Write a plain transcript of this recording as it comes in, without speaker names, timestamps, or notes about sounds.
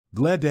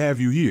Glad to have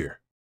you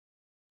here.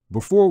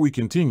 Before we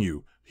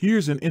continue,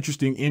 here's an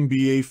interesting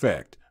NBA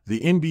fact. The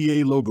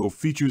NBA logo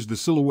features the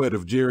silhouette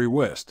of Jerry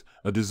West,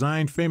 a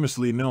design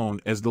famously known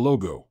as the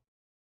logo.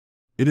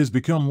 It has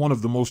become one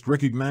of the most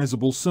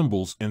recognizable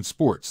symbols in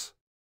sports.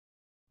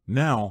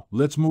 Now,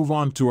 let's move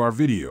on to our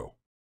video.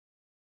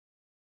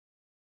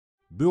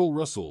 Bill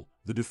Russell,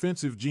 the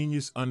defensive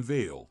genius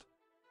unveiled.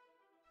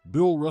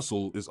 Bill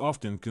Russell is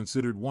often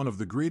considered one of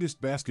the greatest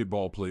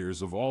basketball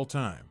players of all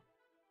time.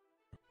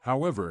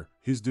 However,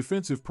 his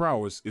defensive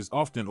prowess is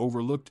often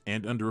overlooked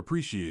and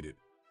underappreciated.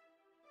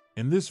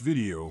 In this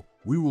video,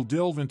 we will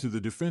delve into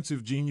the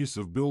defensive genius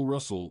of Bill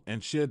Russell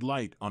and shed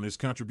light on his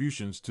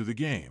contributions to the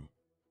game.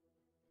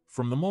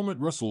 From the moment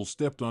Russell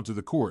stepped onto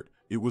the court,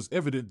 it was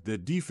evident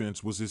that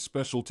defense was his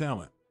special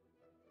talent.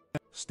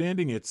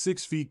 Standing at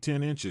 6 feet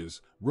 10 inches,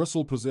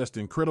 Russell possessed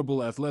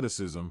incredible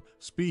athleticism,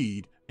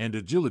 speed, and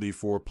agility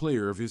for a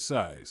player of his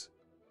size.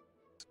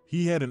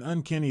 He had an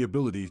uncanny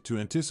ability to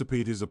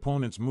anticipate his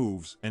opponent's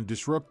moves and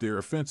disrupt their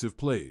offensive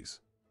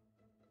plays.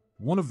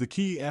 One of the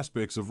key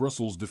aspects of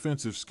Russell's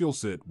defensive skill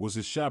set was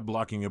his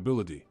shot-blocking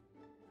ability.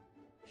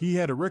 He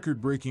had a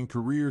record-breaking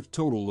career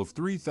total of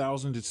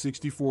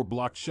 3,064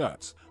 blocked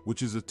shots,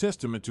 which is a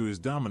testament to his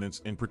dominance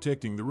in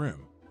protecting the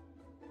rim.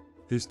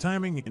 His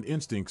timing and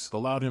instincts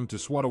allowed him to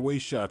swat away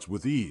shots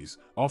with ease,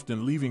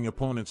 often leaving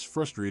opponents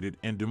frustrated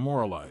and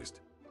demoralized.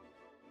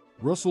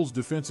 Russell's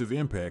defensive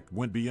impact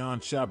went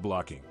beyond shot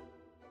blocking.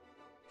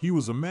 He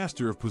was a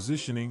master of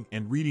positioning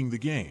and reading the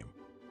game.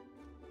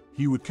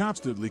 He would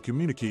constantly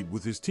communicate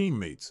with his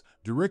teammates,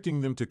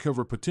 directing them to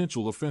cover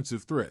potential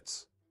offensive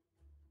threats.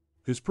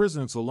 His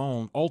presence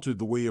alone altered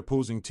the way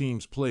opposing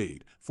teams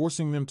played,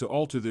 forcing them to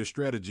alter their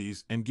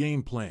strategies and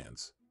game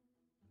plans.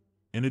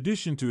 In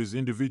addition to his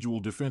individual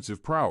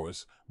defensive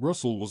prowess,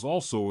 Russell was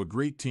also a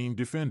great team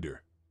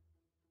defender.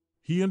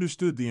 He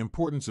understood the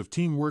importance of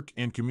teamwork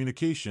and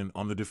communication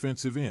on the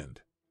defensive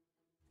end.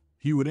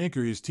 He would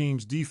anchor his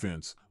team's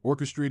defense,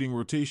 orchestrating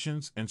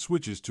rotations and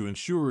switches to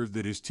ensure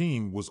that his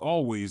team was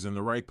always in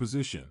the right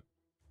position.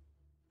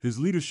 His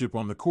leadership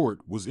on the court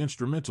was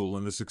instrumental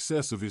in the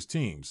success of his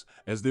teams,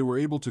 as they were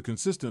able to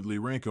consistently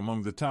rank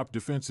among the top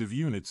defensive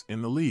units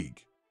in the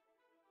league.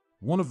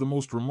 One of the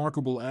most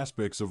remarkable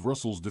aspects of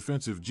Russell's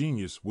defensive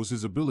genius was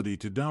his ability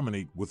to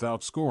dominate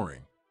without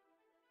scoring.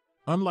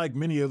 Unlike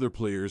many other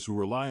players who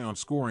rely on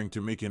scoring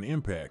to make an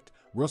impact,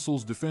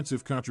 Russell's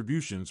defensive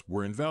contributions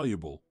were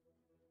invaluable.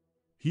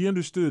 He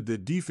understood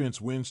that defense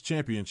wins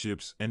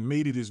championships and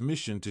made it his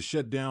mission to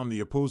shut down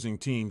the opposing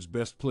team's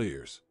best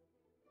players.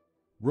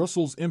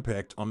 Russell's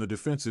impact on the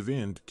defensive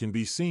end can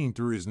be seen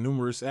through his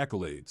numerous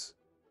accolades.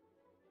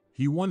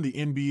 He won the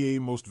NBA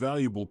Most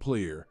Valuable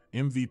Player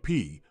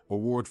 (MVP)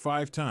 award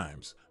 5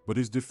 times, but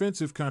his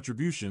defensive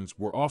contributions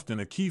were often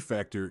a key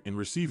factor in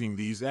receiving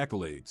these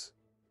accolades.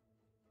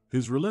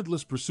 His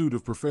relentless pursuit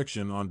of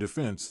perfection on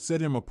defense set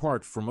him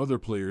apart from other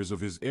players of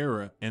his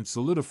era and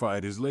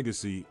solidified his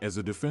legacy as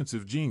a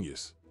defensive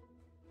genius.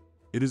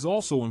 It is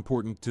also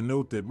important to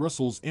note that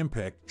Russell's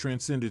impact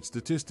transcended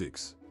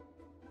statistics.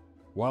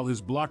 While his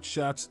blocked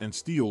shots and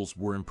steals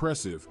were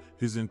impressive,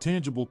 his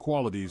intangible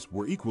qualities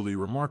were equally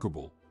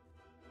remarkable.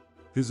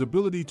 His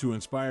ability to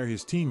inspire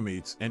his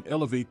teammates and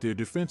elevate their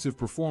defensive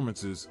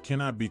performances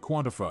cannot be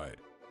quantified.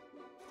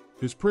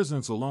 His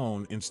presence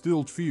alone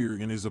instilled fear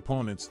in his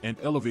opponents and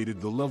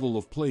elevated the level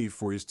of play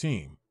for his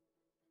team.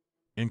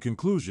 In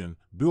conclusion,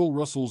 Bill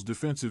Russell's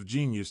defensive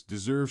genius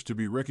deserves to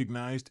be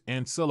recognized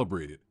and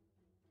celebrated.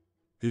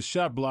 His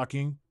shot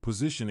blocking,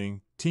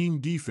 positioning, team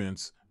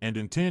defense, and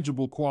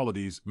intangible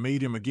qualities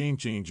made him a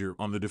game-changer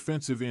on the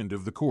defensive end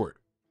of the court.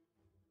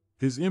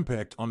 His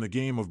impact on the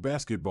game of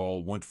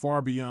basketball went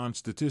far beyond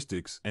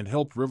statistics and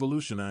helped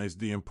revolutionize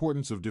the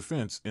importance of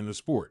defense in the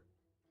sport.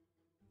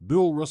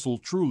 Bill Russell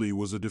truly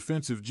was a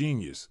defensive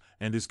genius,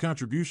 and his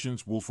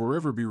contributions will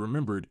forever be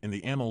remembered in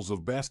the annals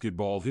of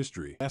basketball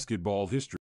history.